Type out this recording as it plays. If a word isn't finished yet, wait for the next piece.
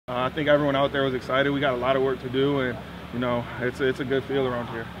I think everyone out there was excited. We got a lot of work to do, and you know, it's a good feel around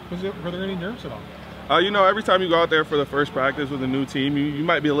here. Were there any nerves at all? You know, every time you go out there for the first practice with a new team, you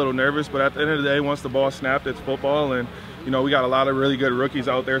might be a little nervous, but at the end of the day, once the ball snapped, it's football, and you know, we got a lot of really good rookies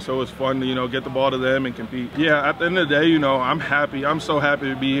out there, so it's fun to, you know, get the ball to them and compete. Yeah, at the end of the day, you know, I'm happy. I'm so happy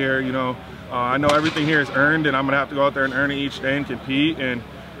to be here. You know, I know everything here is earned, and I'm gonna have to go out there and earn it each day and compete. And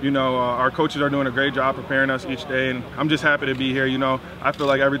you know, our coaches are doing a great job preparing us each day, and I'm just happy to be here. You know, I feel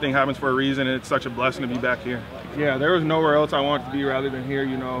like everything happens for a reason, and it's such a blessing to be back here. Yeah, there was nowhere else I wanted to be rather than here.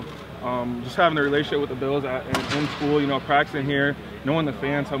 You know. Just having a relationship with the Bills in school, you know, practicing here, knowing the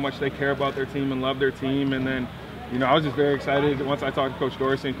fans, how much they care about their team and love their team. And then, you know, I was just very excited once I talked to Coach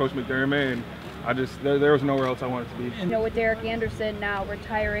Dorsey and Coach McDermott, and there was nowhere else I wanted to be. You know, with Derek Anderson now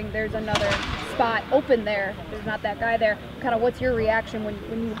retiring, there's another spot open there. There's not that guy there. Kind of what's your reaction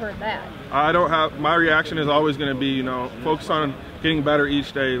when you heard that? My reaction is always going to be, you know, focus on getting better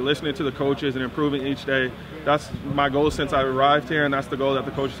each day, listening to the coaches and improving each day. That's my goal since I arrived here, and that's the goal that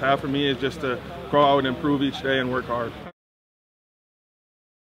the coaches have for me, is just to grow out and improve each day and work hard.